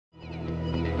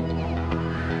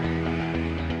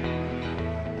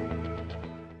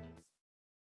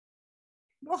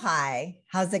Well, hi,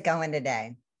 how's it going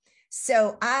today?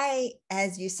 So,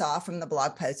 as you saw from the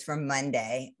blog post from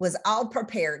Monday, was all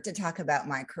prepared to talk about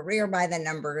my career by the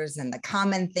numbers and the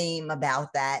common theme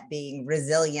about that being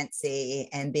resiliency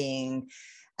and being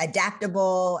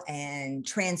adaptable and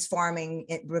transforming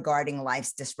it regarding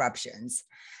life's disruptions.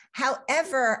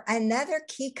 However, another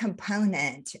key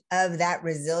component of that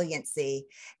resiliency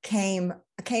came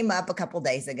came up a couple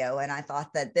days ago, and I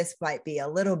thought that this might be a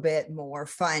little bit more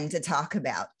fun to talk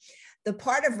about. The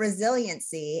part of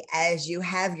resiliency as you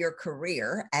have your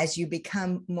career, as you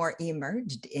become more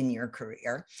emerged in your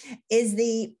career, is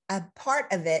the a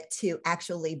part of it to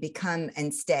actually become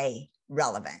and stay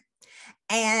relevant.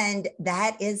 And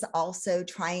that is also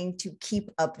trying to keep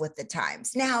up with the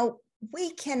times. Now,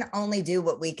 we can only do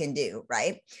what we can do,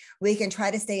 right? We can try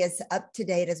to stay as up to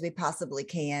date as we possibly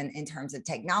can in terms of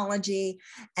technology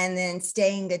and then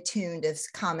staying attuned to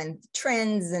common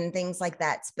trends and things like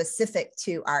that specific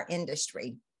to our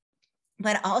industry.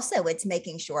 But also, it's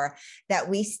making sure that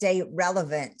we stay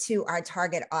relevant to our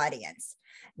target audience.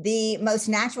 The most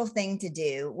natural thing to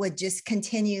do would just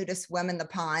continue to swim in the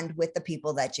pond with the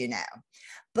people that you know.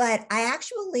 But I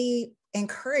actually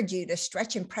encourage you to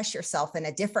stretch and press yourself in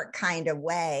a different kind of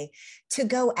way to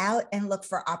go out and look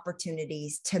for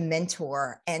opportunities to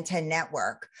mentor and to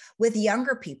network with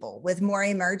younger people, with more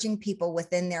emerging people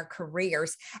within their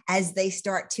careers as they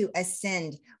start to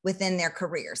ascend within their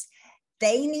careers.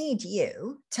 They need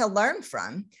you to learn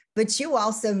from, but you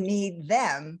also need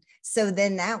them. So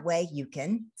then that way you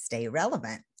can stay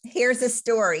relevant. Here's a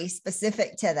story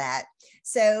specific to that.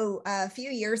 So a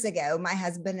few years ago, my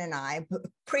husband and I,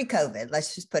 pre-COVID,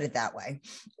 let's just put it that way,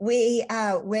 we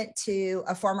went to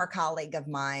a former colleague of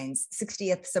mine's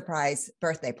 60th surprise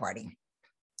birthday party.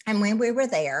 And when we were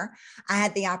there, I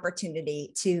had the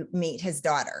opportunity to meet his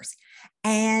daughters,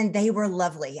 and they were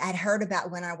lovely. I'd heard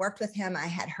about when I worked with him, I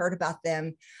had heard about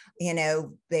them. You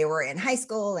know, they were in high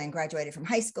school and graduated from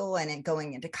high school and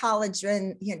going into college.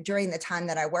 And during the time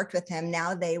that I worked with him,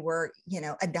 now they were,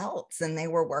 adults and they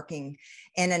were working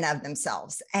in and of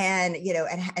themselves and,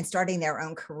 and starting their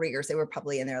own careers. They were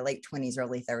probably in their late 20s,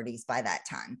 early 30s by that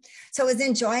time. So I was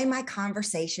enjoying my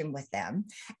conversation with them.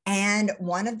 And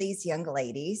one of these young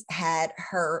ladies had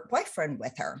her boyfriend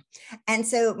with her. And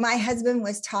so my husband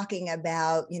was talking about,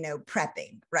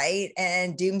 prepping, right?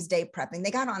 And doomsday prepping.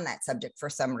 They got on that subject for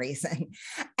some reason.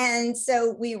 And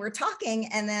so we were talking,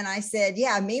 and then I said,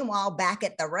 yeah, meanwhile, back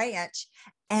at the ranch.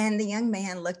 And the young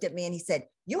man looked at me and he said,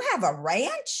 you have a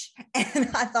ranch? And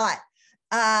I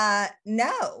thought,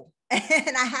 no.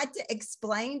 And I had to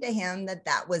explain to him that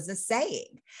that was a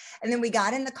saying. And then we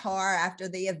got in the car after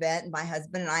the event, and my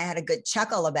husband and I had a good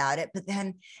chuckle about it. But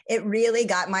then it really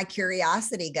got my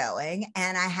curiosity going.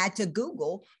 And I had to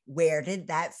Google, where did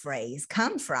that phrase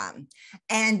come from?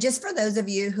 And just for those of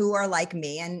you who are like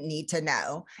me and need to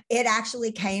know, it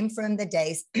actually came from the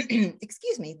days,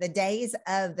 excuse me, the days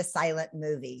of the silent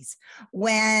movies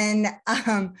when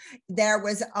there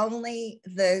was only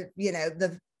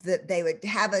that they would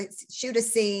have shoot a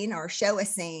scene or show a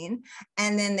scene,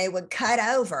 and then they would cut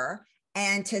over.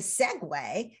 And to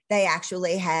segue, they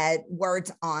actually had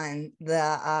words on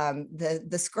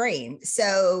the screen.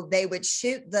 So they would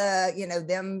shoot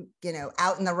them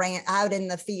out in out in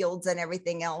the fields and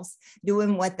everything else,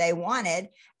 doing what they wanted,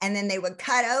 and then they would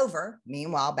cut over.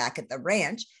 Meanwhile, back at the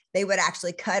ranch, they would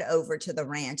actually cut over to the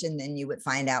ranch, and then you would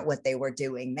find out what they were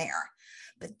doing there.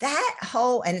 But that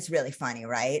whole, and it's really funny,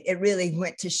 right? It really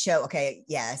went to show, okay,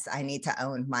 yes, I need to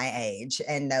own my age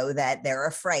and know that there are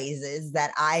phrases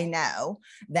that I know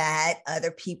that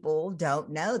other people don't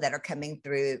know that are coming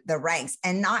through the ranks,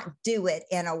 and not do it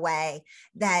in a way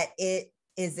that it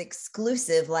is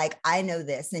exclusive, like I know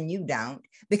this and you don't,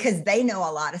 because they know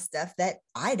a lot of stuff that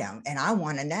I don't and I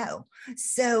want to know.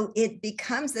 So it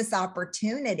becomes this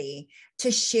opportunity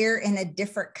to share in a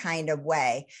different kind of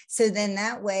way. So then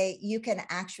that way you can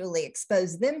actually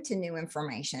expose them to new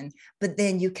information, but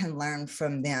then you can learn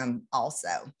from them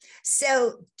also.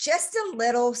 So just a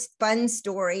little fun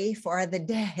story for the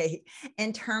day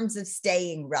in terms of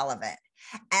staying relevant.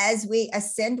 As we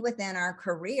ascend within our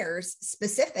careers,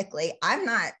 specifically, I'm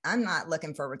not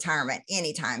looking for retirement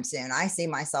anytime soon. I see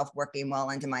myself working well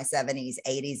into my 70s,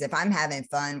 80s. If I'm having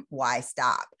fun, why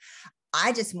stop?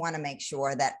 I just want to make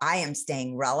sure that I am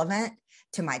staying relevant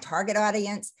to my target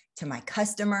audience, to my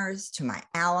customers, to my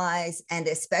allies, and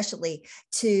especially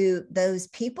to those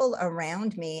people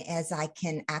around me as I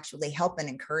can actually help and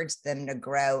encourage them to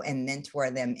grow and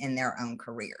mentor them in their own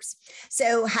careers.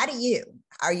 So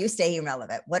are you staying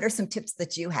relevant? What are some tips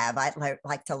that you have? I'd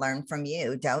like to learn from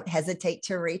you. Don't hesitate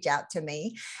to reach out to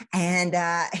me. And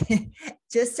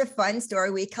just a fun story.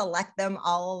 We collect them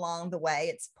all along the way.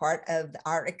 It's part of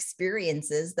our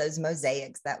experiences, those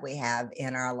mosaics that we have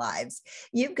in our lives.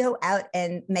 You go out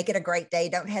and make it a great day.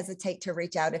 Don't hesitate to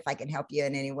reach out if I can help you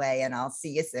in any way, and I'll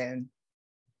see you soon.